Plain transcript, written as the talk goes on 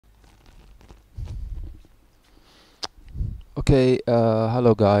Okay,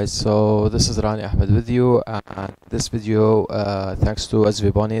 hello guys. So this is Rani Ahmed with you, and this video, thanks to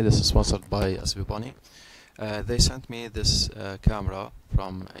SVBONY, this is sponsored by SVBONY. They sent me this camera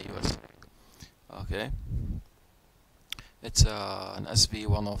from US. Okay, it's an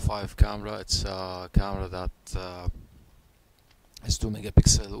SV105 camera. It's a camera that is 2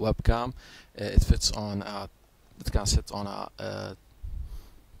 megapixel webcam. It fits on it can sit on a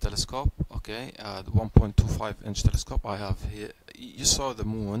telescope. Okay, 1.25-inch telescope I have here. You saw the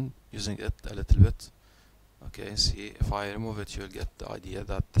moon using it a little bit. Okay, see, if I remove it, you'll get the idea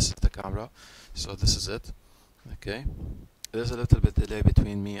that this is the camera. So this is it. Okay, there's a little bit delay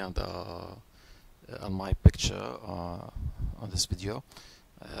between me and my picture on this video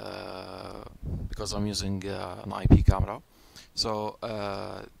because I'm using an IP camera. So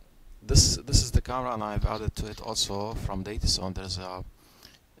this is the camera, and I've added to it also from Datason. There's a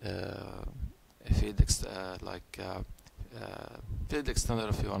field field extender,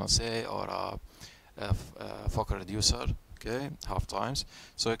 if you want to say, or a focal reducer. Okay, half times.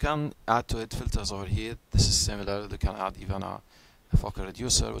 So you can add to it filters over here. This is similar. You can add even a focal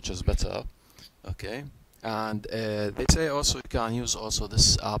reducer, which is better. Okay, and they say also you can use also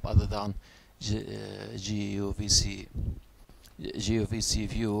this app other than GUVC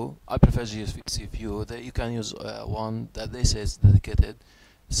view. I prefer GUVC view. That you can use one that they say is dedicated.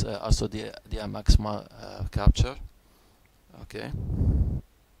 It's also the maximum capture. Okay,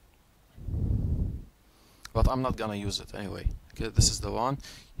 but I'm not gonna use it anyway. Okay, this is the one.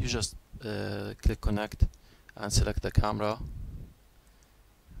 You just click connect and select the camera,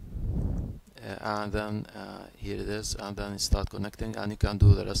 and then here it is, and then you start connecting, and you can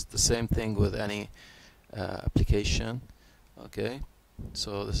do the rest. The same thing with any application. Okay,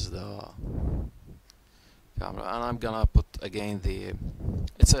 so this is the camera, and I'm gonna put again the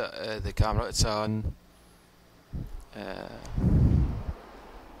camera. It's on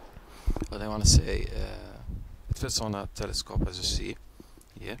what I want to say. It fits on a telescope, as you see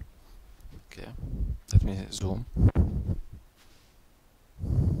here. Okay, let me zoom.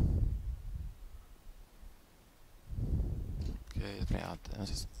 Okay, let me add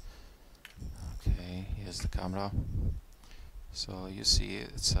this. Okay, here's the camera. So you see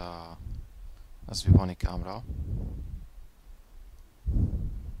it's a SVBONY camera.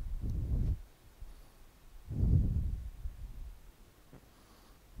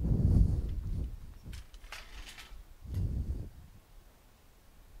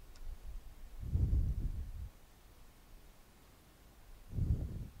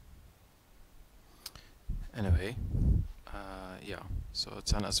 Anyway, yeah, so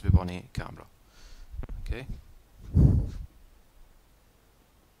it's an SVBONY camera. Okay.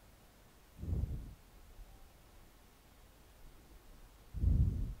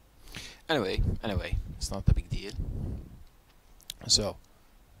 Anyway, it's not a big deal. So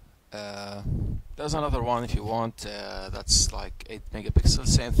there's another one if you want. That's like 8 megapixels,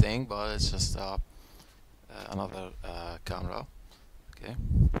 same thing, but it's just another camera. Okay.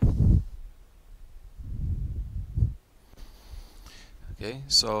 Okay,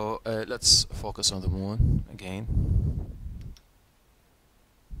 so let's focus on the moon again.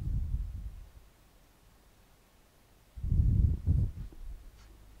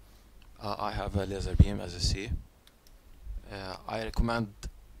 I have a laser beam, as you see. I recommend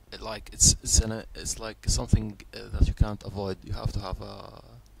it, like it's like something that you can't avoid. You have to have a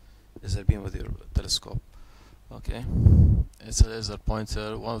laser beam with your telescope. Okay, it's a laser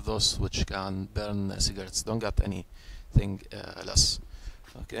pointer, one of those which can burn cigarettes. Don't get anything less.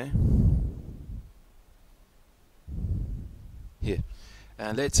 Okay, here,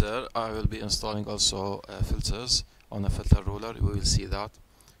 and later I will be installing also filters on a filter ruler. We will see that.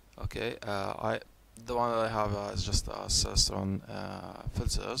 Okay, the one that I have is just a Celestron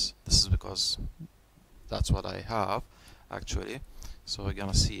filters. This is because that's what I have actually. So we're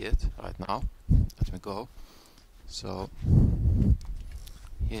gonna see it right now. Let me go. So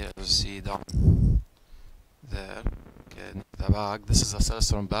here you see down there. Okay, the bag. This is a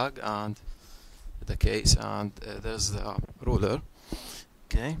Celestron bag and the case, and there's the ruler.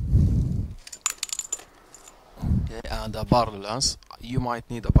 Okay. Okay, and a barrel lens. You might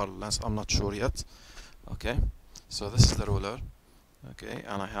need a barrel lens, I'm not sure yet. Okay, so this is the ruler. Okay,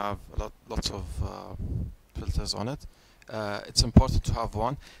 and I have lots of filters on it. It's important to have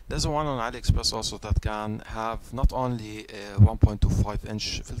one. There's one on AliExpress also that can have not only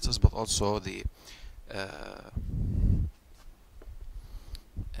 1.25-inch filters, but also the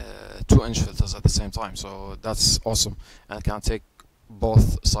 2-inch filters at the same time. So that's awesome, and it can take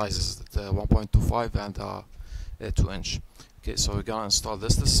both sizes, the 1.25 and 2-inch. Okay, so we're gonna install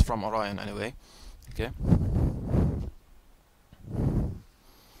this. This is from Orion anyway. Okay.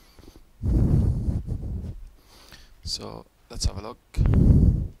 So let's have a look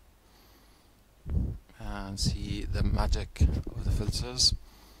and see the magic of the filters.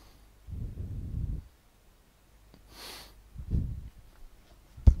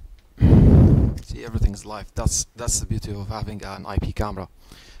 See, everything's live. That's the beauty of having an IP camera.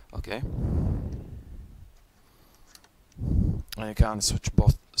 Okay, and you can switch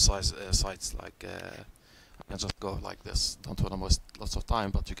both sides. Like I can just go like this. Don't want to waste lots of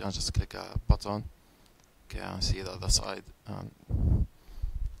time, but you can just click a button. Okay, and see the other side. And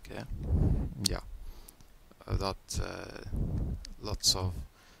okay, yeah, without lots of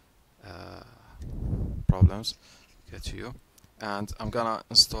problems. Okay, to you. And I'm gonna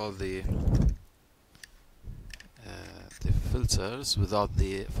install the filters without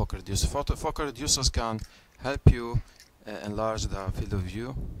the focus reducer. Focus reducers can help you enlarge the field of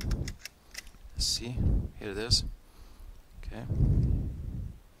view. Let's see, here it is. Okay,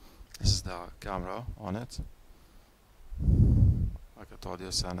 this is the camera on it. Like I told you,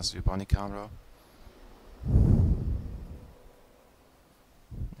 it's an SVBONY camera.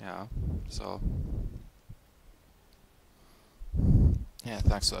 Yeah, so yeah,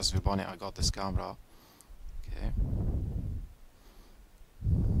 thanks to SVBONY I got this camera. Okay.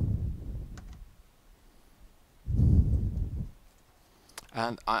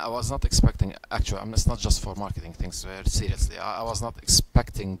 And I was not expecting, actually, it's not just for marketing things, very seriously. I was not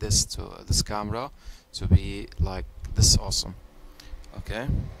expecting this camera to be like this awesome. Okay.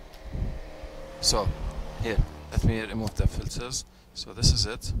 So here, let me remove the filters. So this is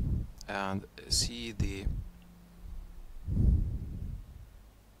it, and see,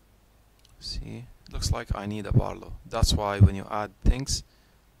 looks like I need a Barlow. That's why when you add things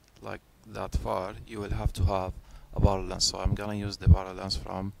like that far, you will have to have a Barlow lens. So I'm gonna use the Barlow lens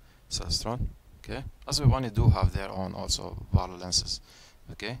from Celestron. Okay, SVBONY do have their own also Barlow lenses.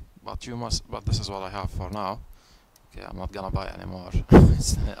 Okay, but this is what I have for now. Okay, I'm not gonna buy anymore.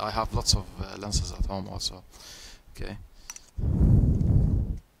 I have lots of lenses at home also. Okay,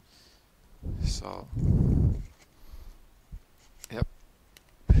 so yep,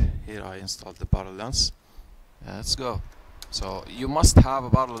 here I installed the Barlow lens. Let's go. So you must have a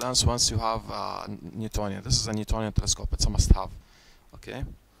Barlow lens once you have Newtonian. This is a Newtonian telescope. It's a must-have. Okay.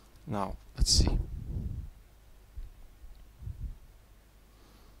 Now let's see.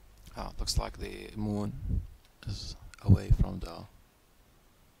 Looks like the moon is away from the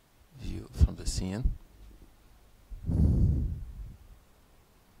view, from the scene.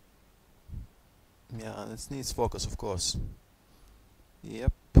 Yeah, it needs focus, of course.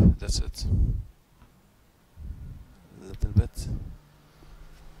 Yep, that's it. A little bit.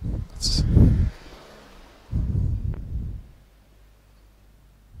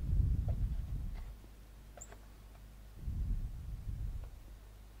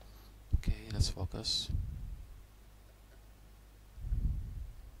 Okay, let's focus.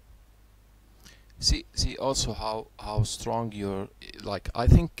 See also how strong your, like, I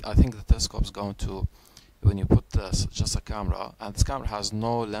think the telescope is going to, when you put just a camera, and this camera has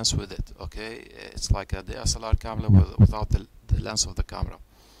no lens with it. Okay, it's like a DSLR camera without the lens of the camera,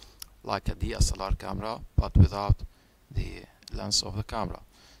 like a DSLR camera but without the lens of the camera.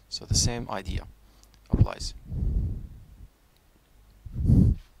 So the same idea applies.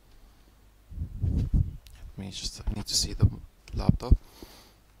 I need to see the laptop.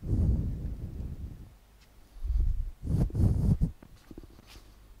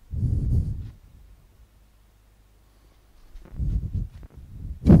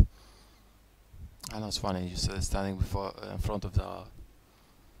 I know it's funny, you said standing in front of the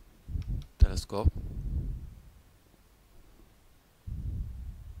telescope.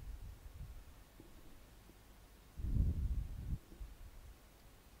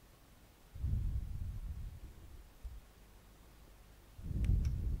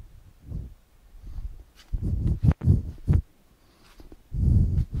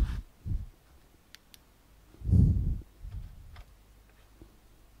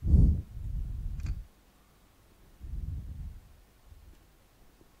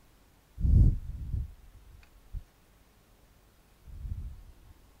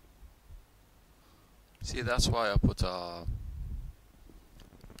 See, that's why I put a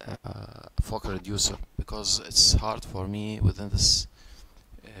focal reducer, because it's hard for me within this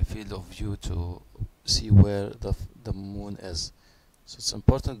field of view to see where the moon is. So it's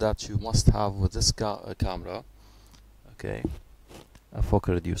important that you must have with this camera, okay, a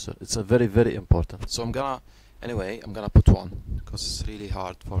focal reducer. It's a very, very important. So I'm gonna put one, because it's really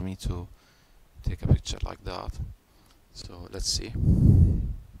hard for me to take a picture like that. So let's see.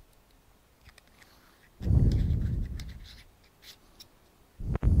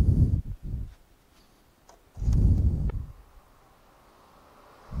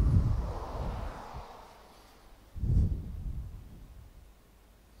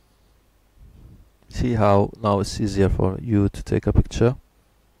 see how now it's easier for you to take a picture.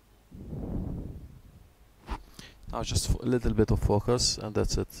 Now just a little bit of focus, and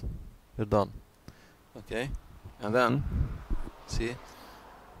that's it. You're done. Okay, and then see,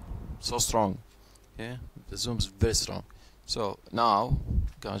 so strong. Okay, the zoom is very strong. So now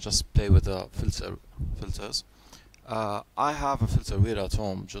gonna just play with the filters. I have a filter wheel at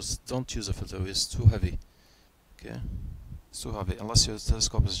home. Just don't use a filter wheel, it's too heavy. Okay, it's too heavy unless your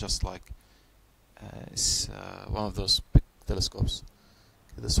telescope is just like it's one of those big telescopes.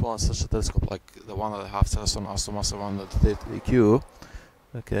 Okay, this one is such a telescope like the one that I have, Telestone Astromaster 130Q.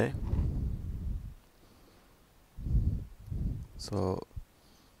 Okay, so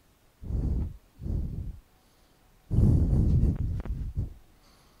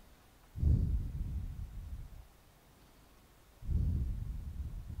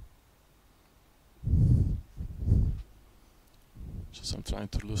just I'm trying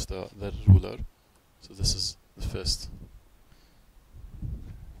to lose the ruler. So this is the first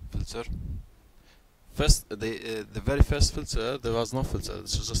filter. First, the very first filter, there was no filter.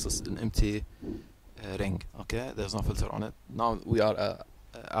 This was just an empty ring. Okay, there's no filter on it. Now we are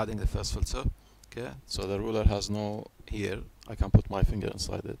adding the first filter. Okay, so the ruler has no here. I can put my finger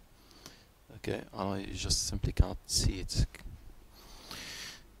inside it. Okay, and you just simply can't see it.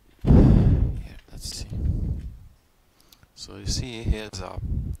 Here, let's see. So you see,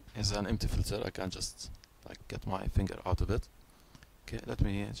 here's an empty filter. I can just like get my finger out of it. Okay, let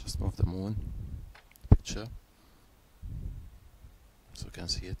me just move the moon picture so you can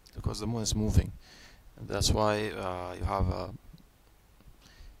see it, because the moon is moving, and that's why you have a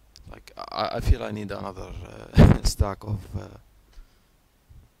like I feel I need another stack of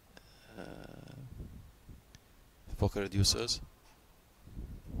focal reducers.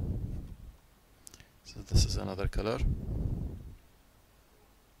 So this is another color,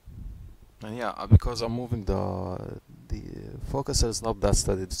 and yeah, because I'm moving the focuser is not that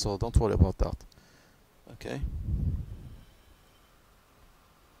steady, so don't worry about that. Okay,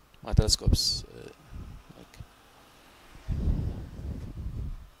 my telescope's like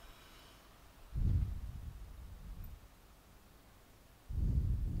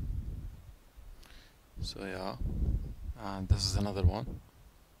so yeah, and this is another one.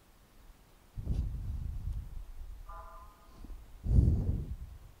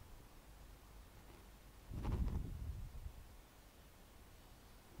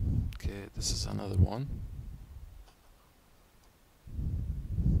 Okay, this is another one.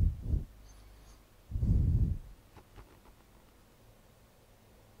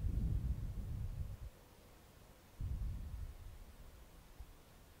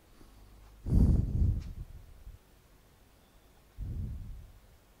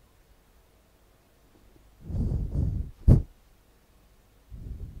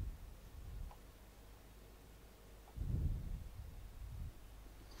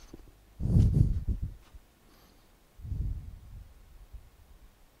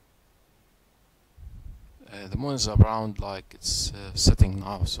 The moon is around, like it's setting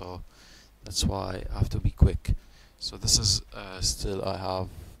now, so that's why I have to be quick. So this is still I have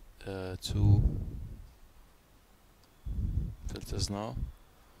two filters now.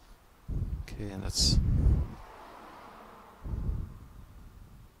 Okay, and that's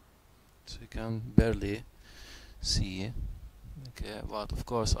so you can barely see. Okay, but of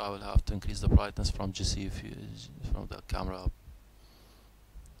course I will have to increase the brightness from GC from the camera.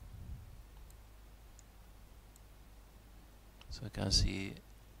 So I can see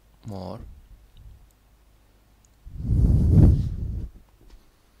more.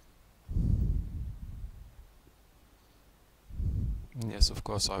 Yes, of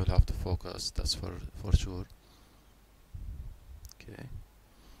course I will have to focus, that's for sure. Okay,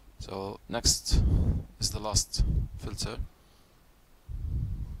 so next is the last filter.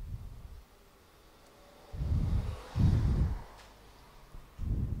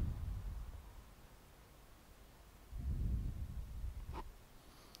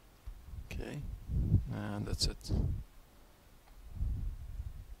 Okay, and that's it.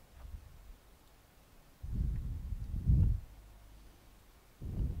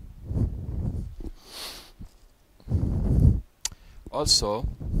 Also,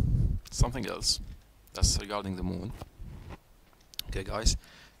 something else that's regarding the moon. Okay, guys,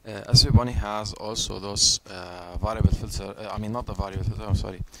 SVBONY has also those variable filter. I mean, not the variable filter. I'm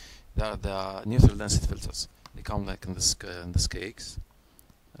sorry. The neutral density filters. They come like in this cakes.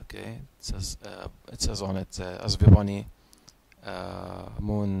 Okay, it says on it SVBONY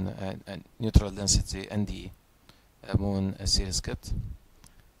moon neutral density ND moon series kit.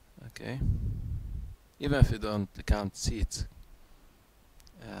 Okay, even if you can't see it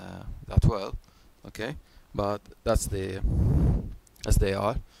that well. okay, but that's the as they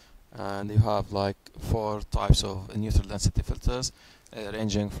are. And you have like 4 types of neutral density filters,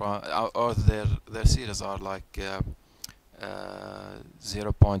 ranging from or their series are like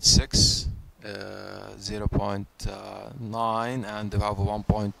 0.6, 0.9, and you have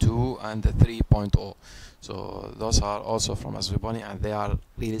 1.2 and 3.0. So those are also from SVBONY, and they are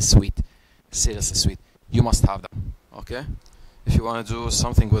really sweet, seriously sweet. You must have them. Okay, if you want to do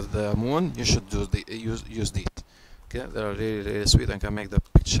something with the moon, you should use these. Okay, they are really sweet and can make the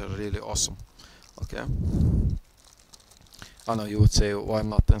picture really awesome. Okay, I know you would say, why I'm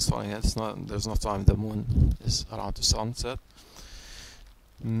not installing it? It's not, there's no time. The moon is around to sunset.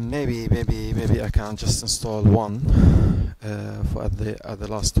 Maybe I can just install one for at the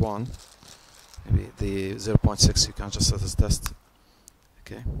last one. Maybe the 0.6 you can just set as test.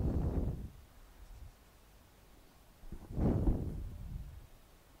 Okay.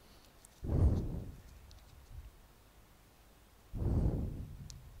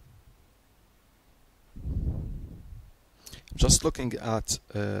 Just looking at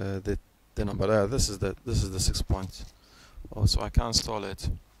the number there. This is the 6.0, so I can install it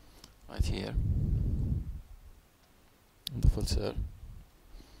right here in the filter.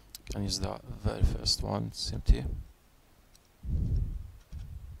 Can use the very first one. It's empty.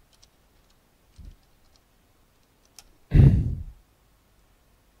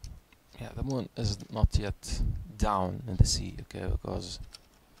 Yeah, the moon is not yet down in the sea. Okay, because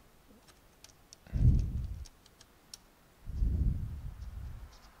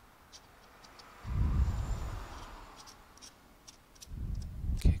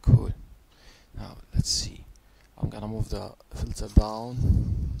okay, cool. Now let's see. I'm gonna move the filter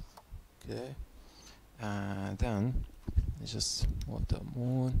down. Okay, and then I just move the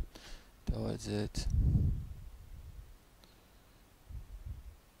moon towards it.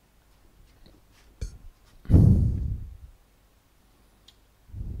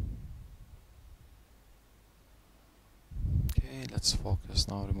 Okay, let's focus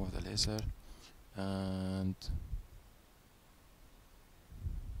now. Remove the laser and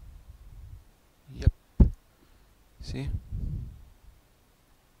yep. See?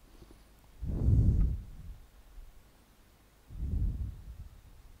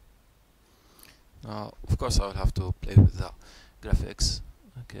 Now, of course, I will have to play with the graphics,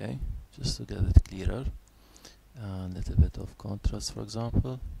 okay, just to get it clearer, and a little bit of contrast, for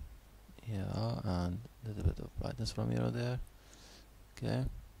example, yeah, and a little bit of brightness from here or there, okay,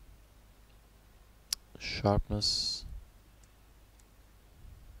 sharpness.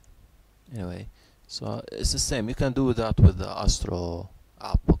 Anyway, so it's the same. You can do that with the Astro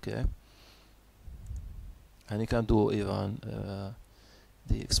app, okay, and you can do even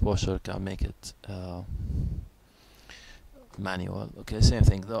the exposure, can make it manual. Okay, same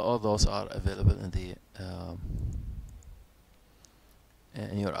thing. All those are available in the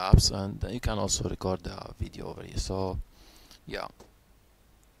in your apps, and you can also record the video over here. So yeah.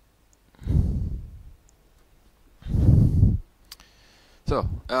 So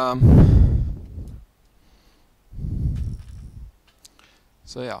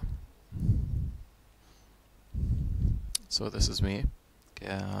so yeah. So this is me.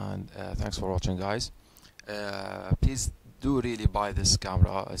 And thanks for watching, guys. Please do really buy this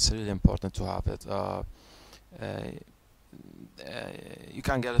camera. It's really important to have it. You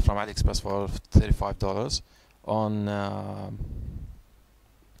can get it from AliExpress for $35. On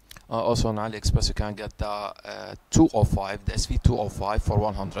also on AliExpress you can get the 205, the SV205 for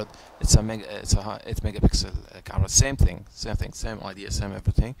 100. It's a 8 megapixel camera. Same thing, same idea, same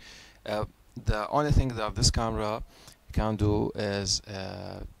everything. The only thing that this camera can do is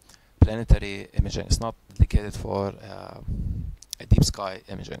planetary imaging. It's not dedicated for a deep sky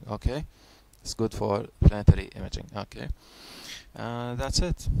imaging. Okay, it's good for planetary imaging. Okay, that's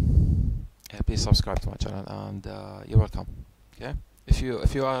it. Please subscribe to my channel, and you're welcome. Okay, if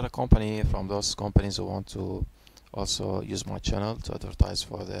you are a company from those companies who want to also use my channel to advertise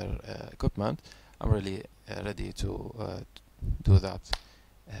for their equipment, I'm really ready to do that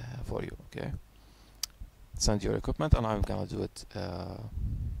for you. Okay, send your equipment and I'm gonna do it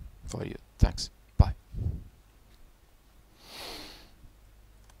for you. Thanks.